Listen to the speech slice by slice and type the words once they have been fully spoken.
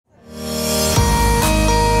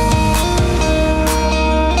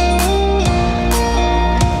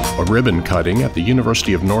ribbon cutting at the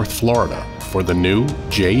University of North Florida for the new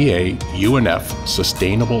JEA UNF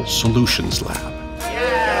Sustainable Solutions Lab.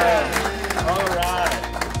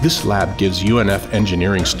 This lab gives UNF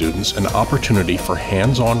engineering students an opportunity for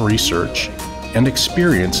hands-on research and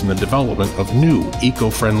experience in the development of new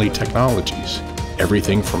eco-friendly technologies,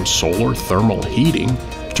 everything from solar thermal heating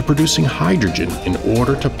to producing hydrogen in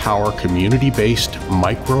order to power community-based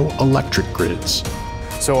microelectric grids.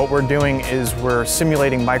 So what we're doing is we're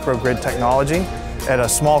simulating microgrid technology at a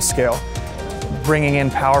small scale, bringing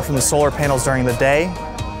in power from the solar panels during the day,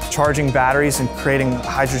 charging batteries and creating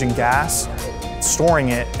hydrogen gas, storing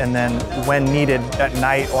it, and then when needed at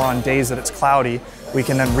night or on days that it's cloudy, we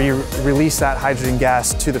can then release that hydrogen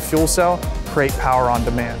gas to the fuel cell, create power on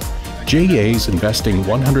demand. JEA is investing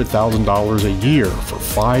 $100,000 a year for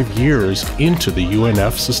 5 years into the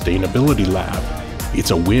UNF Sustainability Lab.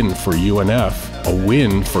 It's a win for UNF, a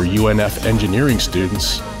win for UNF engineering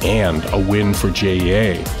students, and a win for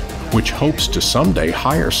JEA, which hopes to someday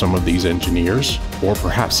hire some of these engineers, or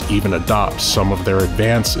perhaps even adopt some of their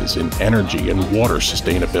advances in energy and water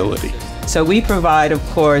sustainability. So we provide, of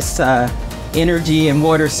course, energy and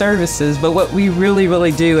water services, but what we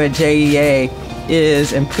really do at JEA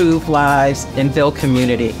is improve lives and build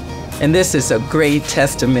community. And this is a great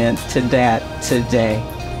testament to that today.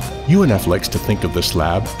 UNF likes to think of this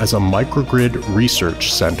lab as a microgrid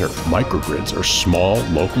research center. Microgrids are small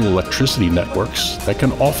local electricity networks that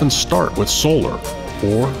can often start with solar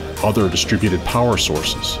or other distributed power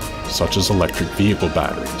sources, such as electric vehicle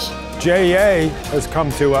batteries. JEA has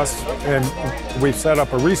come to us, and we've set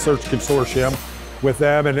up a research consortium with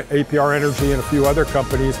them and APR Energy and a few other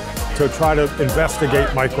companies to try to investigate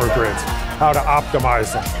microgrids, how to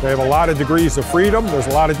optimize them. They have a lot of degrees of freedom. There's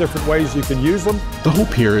a lot of different ways you can use them. The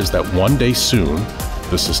hope here is that one day soon,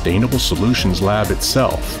 the Sustainable Solutions Lab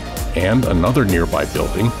itself and another nearby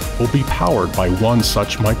building will be powered by one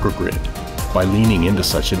such microgrid. By leaning into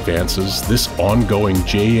such advances, this ongoing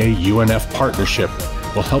JEA UNF partnership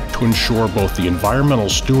will help to ensure both the environmental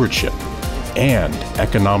stewardship and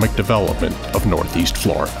economic development of Northeast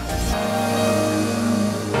Florida.